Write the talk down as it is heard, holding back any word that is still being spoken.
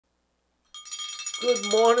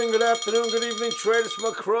Good morning, good afternoon, good evening, traders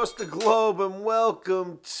from across the globe, and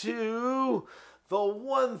welcome to the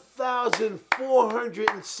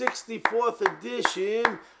 1464th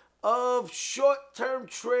edition of Short-Term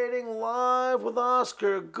Trading Live with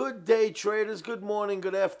Oscar. Good day, traders. Good morning,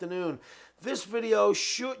 good afternoon. This video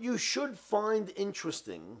you should find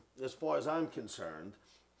interesting as far as I'm concerned.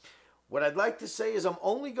 What I'd like to say is I'm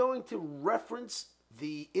only going to reference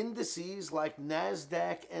the indices like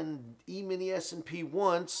NASDAQ and emini S&P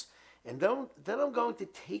once, and then I'm going to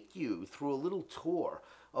take you through a little tour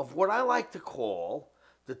of what I like to call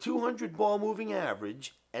the 200 bar moving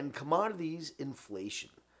average and commodities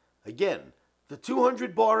inflation. Again, the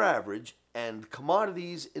 200 bar average and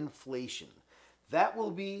commodities inflation. That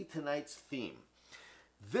will be tonight's theme.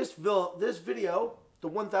 This video, the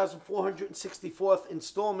 1464th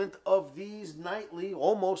installment of these nightly,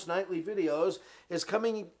 almost nightly videos, is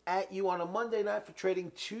coming at you on a Monday night for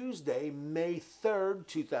trading Tuesday, May 3rd,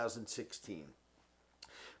 2016.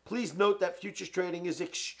 Please note that futures trading is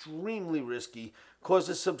extremely risky,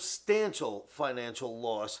 causes substantial financial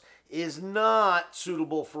loss, is not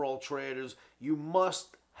suitable for all traders. You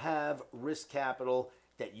must have risk capital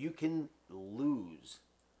that you can lose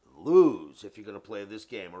if you're going to play this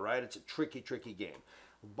game, all right? It's a tricky game.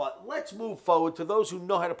 But let's move forward. To those who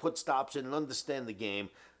know how to put stops in and understand the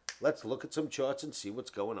game, let's look at some charts and see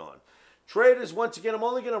what's going on. Traders, once again, I'm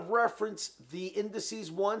only going to reference the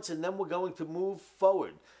indices once, and then we're going to move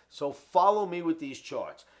forward. So follow me with these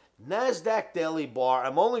charts. NASDAQ daily bar,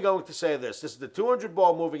 I'm only going to say this. This is the 200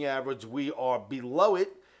 bar moving average. We are below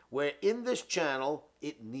it, where in this channel,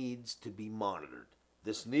 it needs to be monitored.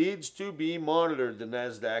 This needs to be monitored, the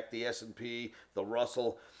NASDAQ, the S&P, the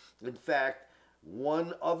Russell. In fact,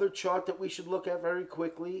 one other chart that we should look at very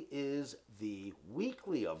quickly is the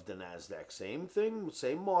weekly of the NASDAQ. Same thing,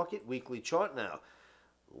 same market, weekly chart now.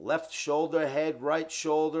 Left shoulder, head, right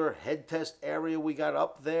shoulder, head test area we got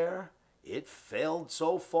up there. It failed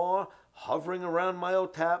so far, hovering around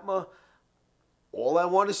myotapma. All I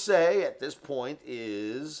want to say at this point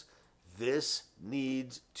is this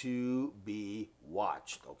needs to be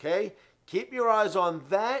watched, okay? Keep your eyes on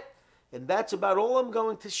that, and that's about all I'm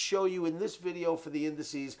going to show you in this video for the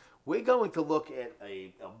indices. We're going to look at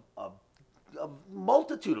a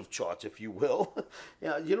multitude of charts, if you will.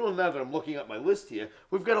 Now that I'm looking at my list here,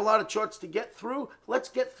 we've got a lot of charts to get through. Let's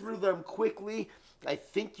get through them quickly. I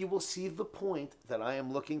think you will see the point that I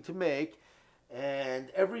am looking to make. And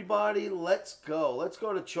everybody, let's go. Let's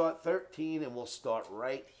go to chart 13, and we'll start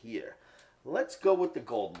right here. Let's go with the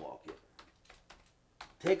gold market.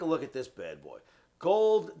 Take a look at this bad boy.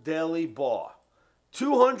 Gold daily bar.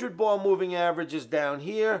 200 bar moving average is down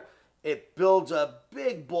here. It builds a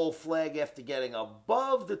big bull flag after getting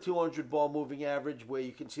above the 200 bar moving average, where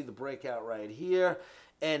you can see the breakout right here.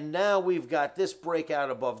 And now we've got this breakout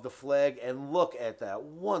above the flag, and look at that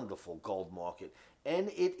wonderful gold market. And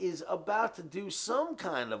it is about to do some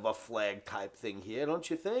kind of a flag type thing here, don't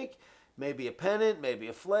you think? Maybe a pennant, maybe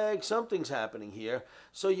a flag, something's happening here.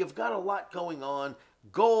 So you've got a lot going on.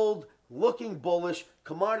 Gold looking bullish,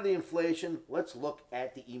 commodity inflation. Let's look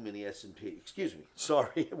at the emini S&P. Excuse me,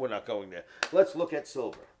 sorry, we're not going there. Let's look at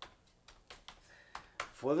silver.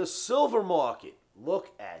 For the silver market,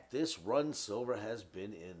 look at this run silver has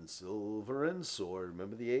been in. Silver and soy.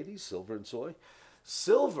 Remember the 80s? Silver and soy?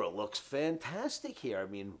 Silver looks fantastic here. I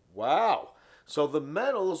mean, wow. So the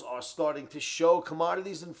metals are starting to show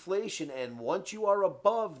commodities inflation, and once you are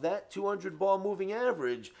above that 200 bar moving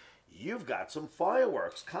average, you've got some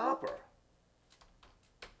fireworks. Copper.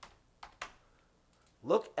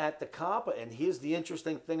 Look at the copper, and here's the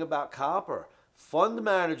interesting thing about copper. Fund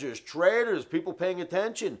managers, traders, people paying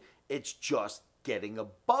attention, it's just getting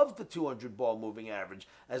above the 200 bar moving average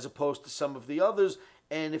as opposed to some of the others.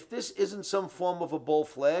 And if this isn't some form of a bull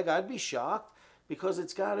flag, I'd be shocked, because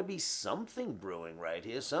it's got to be something brewing right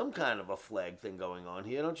here, some kind of a flag thing going on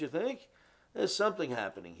here, don't you think? There's something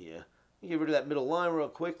happening here. Get rid of that middle line real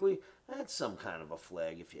quickly. That's some kind of a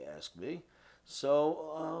flag, if you ask me.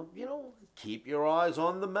 So, keep your eyes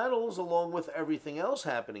on the metals along with everything else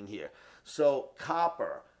happening here. So,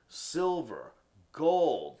 copper, silver,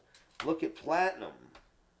 gold. Look at platinum.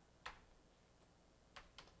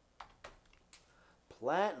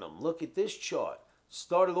 Platinum, look at this chart.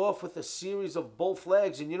 Started off with a series of bull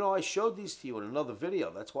flags, and I showed these to you in another video.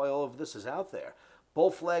 That's why all of this is out there. Bull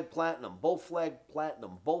flag platinum, bull flag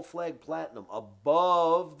platinum, bull flag platinum,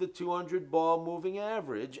 above the 200 bar moving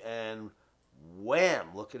average, and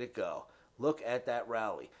wham, look at it go. Look at that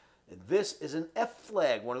rally. And this is an F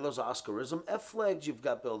flag, one of those Oscarism F flags you've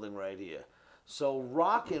got building right here. So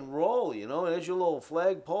rock and roll, there's your little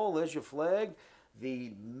flagpole, there's your flag.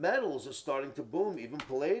 The metals are starting to boom, even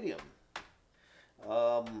palladium.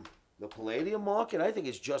 The palladium market, I think,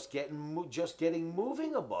 is just getting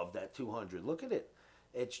moving above that 200. Look at it.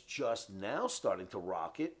 It's just now starting to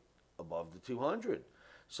rocket above the 200.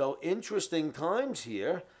 So interesting times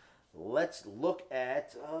here. Let's look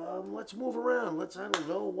at, let's move around. I don't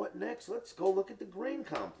know what next. Let's go look at the grain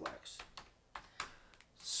complex.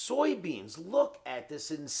 Soybeans, look at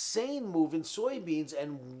this insane move in soybeans,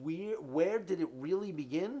 and where did it really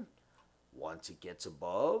begin? Once it gets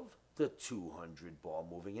above the 200 bar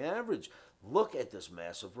moving average. Look at this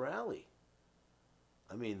massive rally.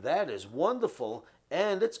 I mean, that is wonderful,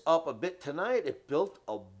 and it's up a bit tonight. It built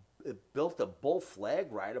a bull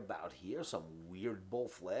flag right about here, some weird bull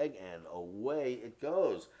flag, and away it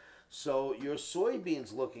goes. So your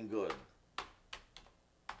soybeans looking good.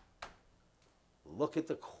 Look at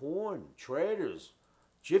the corn, traders.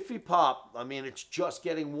 Jiffy Pop, I mean, it's just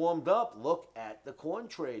getting warmed up. Look at the corn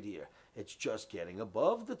trade here. It's just getting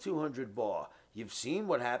above the 200 bar. You've seen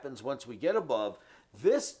what happens once we get above.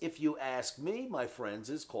 This, if you ask me, my friends,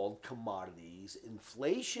 is called commodities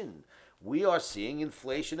inflation. We are seeing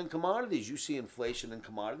inflation in commodities. You see inflation in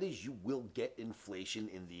commodities, you will get inflation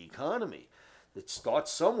in the economy. It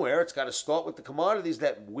starts somewhere. It's got to start with the commodities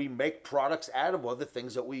that we make products out of, other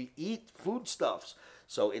things that we eat, foodstuffs.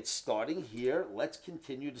 So it's starting here. Let's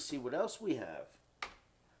continue to see what else we have.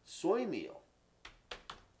 Soy meal.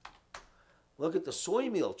 Look at the soy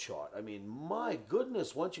meal chart. I mean, my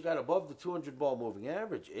goodness, once you got above the 200 bar moving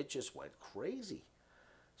average, it just went crazy.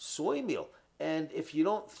 Soy meal. And if you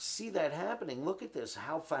don't see that happening, look at this.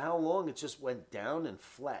 For how long it just went down and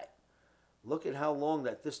flat. Look at how long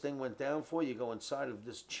that this thing went down for. You go inside of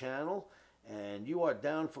this channel, and you are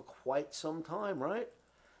down for quite some time, right?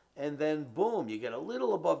 And then, boom, you get a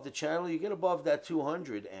little above the channel. You get above that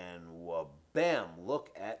 200, and bam, look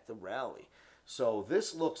at the rally. So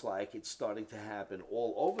this looks like it's starting to happen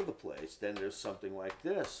all over the place. Then there's something like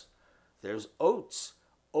this. There's oats.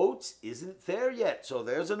 Oats isn't there yet, so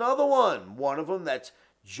there's another one. One of them that's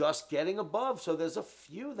just getting above. So there's a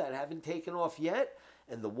few that haven't taken off yet.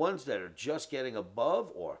 And the ones that are just getting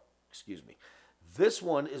above, this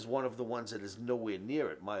one is one of the ones that is nowhere near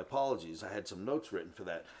it. My apologies. I had some notes written for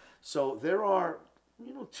that. So there are,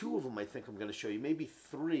 two of them I think I'm going to show you, maybe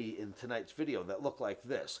three in tonight's video that look like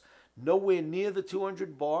this. Nowhere near the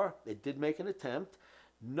 200 bar. It did make an attempt.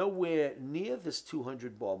 Nowhere near this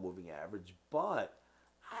 200 bar moving average, but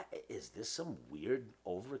is this some weird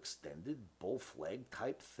overextended bull flag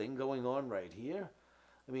type thing going on right here?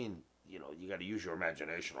 I mean, you got to use your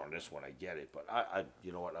imagination on this one. I get it, but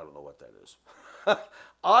you know what? I don't know what that is.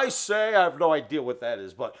 I say I have no idea what that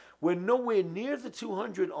is, but we're nowhere near the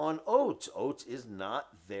 200 on oats. Oats is not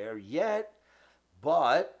there yet,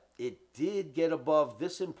 but it did get above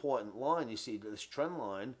this important line. You see this trend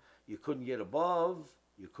line. You couldn't get above.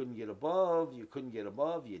 You couldn't get above. You couldn't get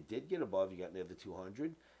above. You did get above. You got near the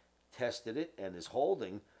 200. Tested it and is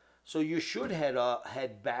holding. So you should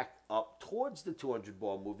head back up towards the 200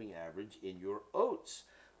 bar moving average in your oats.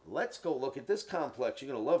 Let's go look at this complex.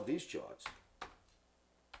 You're going to love these charts.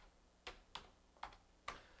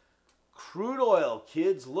 Crude oil,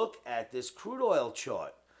 kids, look at this crude oil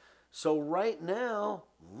chart. So right now,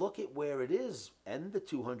 look at where it is and the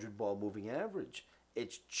 200 bar moving average.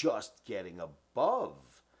 It's just getting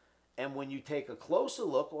above. And when you take a closer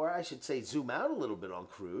look, or I should say zoom out a little bit on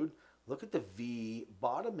crude, look at the V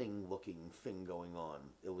bottoming looking thing going on,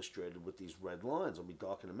 illustrated with these red lines. I'll be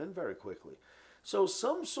darking them in very quickly. So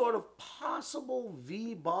some sort of possible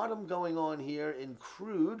V bottom going on here in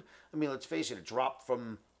crude. I mean, let's face it, it dropped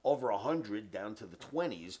from over 100 down to the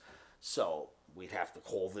 20s. So we'd have to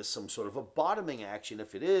call this some sort of a bottoming action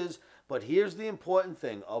if it is. But here's the important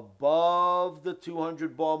thing. Above the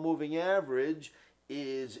 200 bar moving average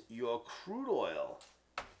is your crude oil.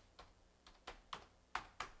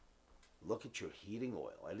 Look at your heating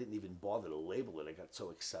oil. I didn't even bother to label it. I got so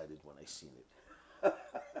excited when I seen it.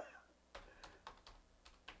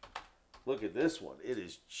 Look at this one. It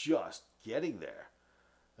is just getting there.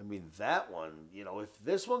 I mean, that one, if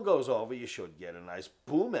this one goes over, you should get a nice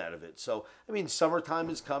boom out of it. So, I mean, summertime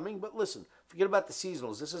is coming, but listen, forget about the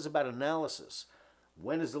seasonals. This is about analysis.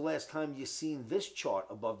 When is the last time you seen this chart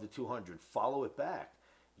above the 200? Follow it back.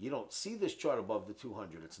 You don't see this chart above the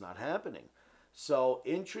 200. It's not happening. So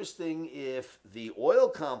interesting if the oil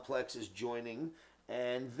complex is joining,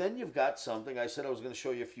 and then you've got something. I said I was going to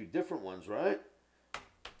show you a few different ones, right?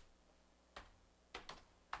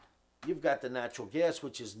 You've got the natural gas,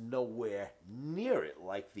 which is nowhere near it,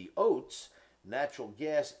 like the oats. Natural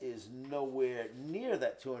gas is nowhere near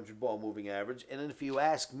that 200 bar moving average. And if you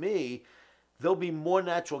ask me, there'll be more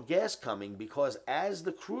natural gas coming because as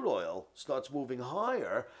the crude oil starts moving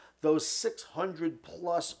higher, those 600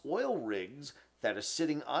 plus oil rigs that are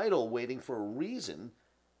sitting idle waiting for a reason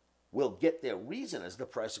will get their reason as the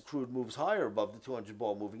price of crude moves higher above the 200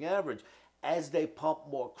 ball moving average. As they pump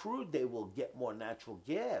more crude, they will get more natural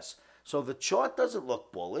gas. So the chart doesn't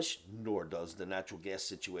look bullish, nor does the natural gas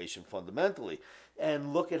situation fundamentally.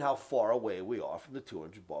 And look at how far away we are from the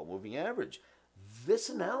 200 ball moving average. This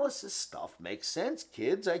analysis stuff makes sense,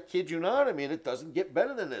 kids. I kid you not. I mean, it doesn't get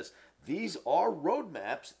better than this. These are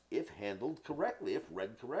roadmaps if handled correctly, if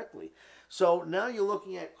read correctly. So now you're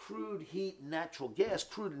looking at crude, heat, natural gas.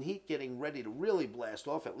 Crude and heat getting ready to really blast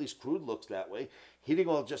off. At least crude looks that way. Heating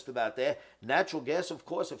oil just about there. Natural gas, of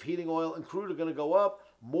course, if heating oil and crude are going to go up,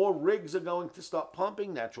 more rigs are going to start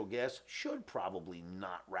pumping. Natural gas should probably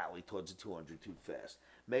not rally towards the 200 too fast.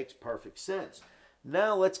 Makes perfect sense.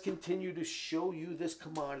 Now let's continue to show you this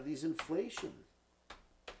commodities inflation.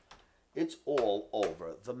 It's all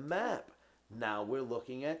over the map. Now we're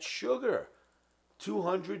looking at sugar.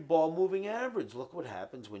 200 ball moving average. Look what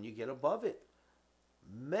happens when you get above it.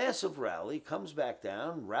 Massive rally, comes back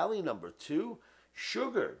down. Rally number 2.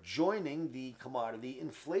 Sugar joining the commodity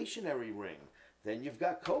inflationary ring. Then you've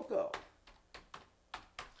got cocoa.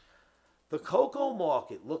 The cocoa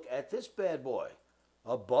market, look at this bad boy.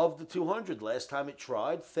 Above the 200. Last time it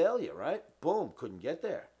tried, failure, right? Boom, couldn't get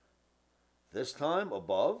there. This time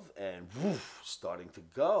above and woof, starting to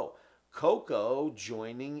go. Cocoa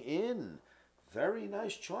joining in. Very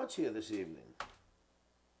nice charts here this evening.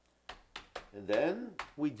 And then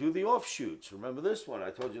we do the offshoots. Remember this one? I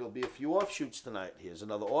told you there'll be a few offshoots tonight. Here's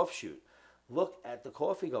another offshoot. Look at the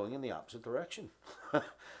coffee going in the opposite direction.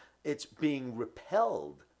 It's being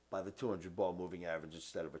repelled by the 200 ball moving average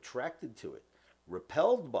instead of attracted to it.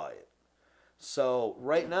 Repelled by it. So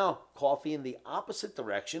right now, coffee in the opposite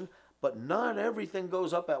direction, but not everything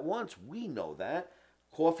goes up at once. We know that.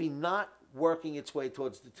 Coffee not working its way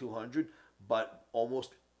towards the 200, but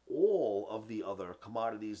almost all of the other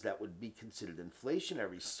commodities that would be considered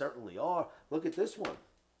inflationary certainly are. Look at this one.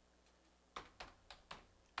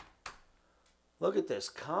 Look at this.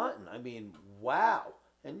 Cotton. I mean, wow.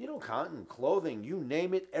 And you know, cotton, clothing, you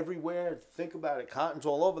name it, everywhere. Think about it. Cotton's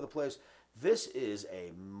all over the place. This is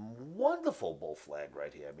a wonderful bull flag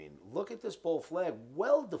right here. I mean, look at this bull flag.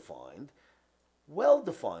 Well-defined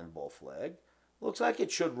bull flag. Looks like it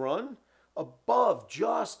should run. Above,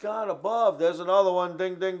 just got above. There's another one.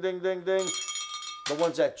 Ding, ding, ding, ding, ding. The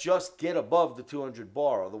ones that just get above the 200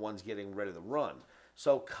 bar are the ones getting ready to run.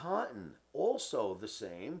 So cotton, also the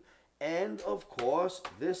same. And, of course,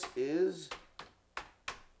 this is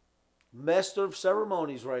master of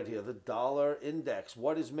ceremonies right here, the dollar index.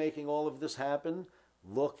 What is making all of this happen?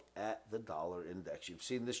 Look at the dollar index. You've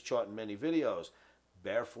seen this chart in many videos.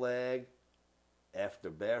 Bear flag, after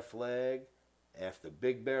bear flag, after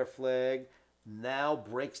big bear flag, now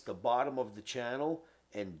breaks the bottom of the channel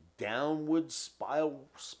and downward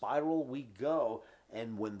spiral we go.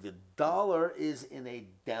 And when the dollar is in a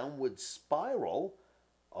downward spiral,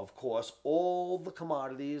 of course, all the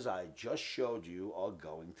commodities I just showed you are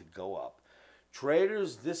going to go up.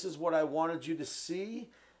 Traders, this is what I wanted you to see.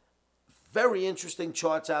 Very interesting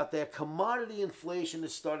charts out there. Commodity inflation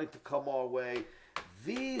is starting to come our way.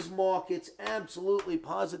 These markets absolutely,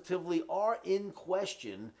 positively are in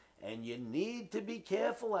question, and you need to be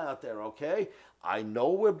careful out there, okay? I know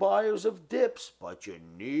we're buyers of dips, but you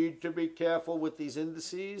need to be careful with these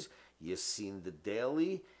indices. You've seen the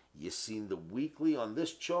daily. You've seen the weekly on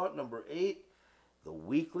this chart, number 8. The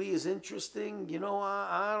weekly is interesting. You know,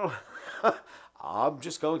 I don't... I'm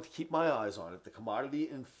just going to keep my eyes on it. The commodity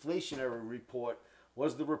inflationary report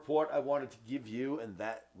was the report I wanted to give you, and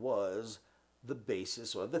that was the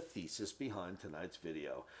basis or the thesis behind tonight's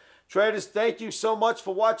video. Traders, thank you so much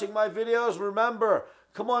for watching my videos. Remember,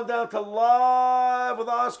 come on down to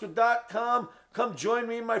livewithoscar.com. Come join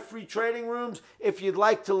me in my free trading rooms. If you'd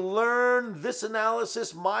like to learn this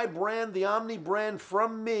analysis, my brand, the OMNI brand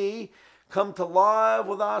from me, come to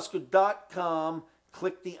livewithoscar.com.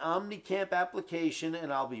 Click the OmniCamp application,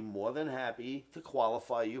 and I'll be more than happy to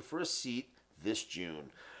qualify you for a seat this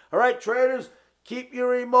June. All right, traders, keep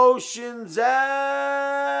your emotions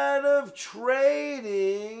out of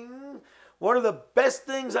trading. One of the best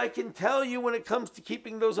things I can tell you when it comes to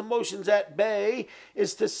keeping those emotions at bay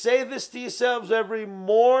is to say this to yourselves every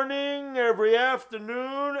morning, every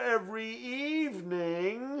afternoon, every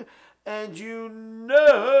evening, and you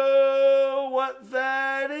know what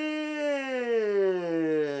that is.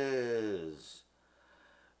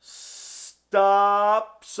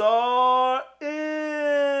 Stops are in.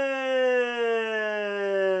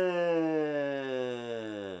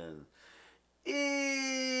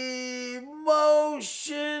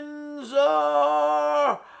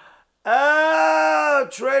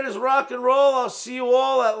 up, traders? Rock and roll. I'll see you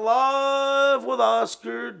all at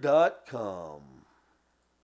livewithoscar.com.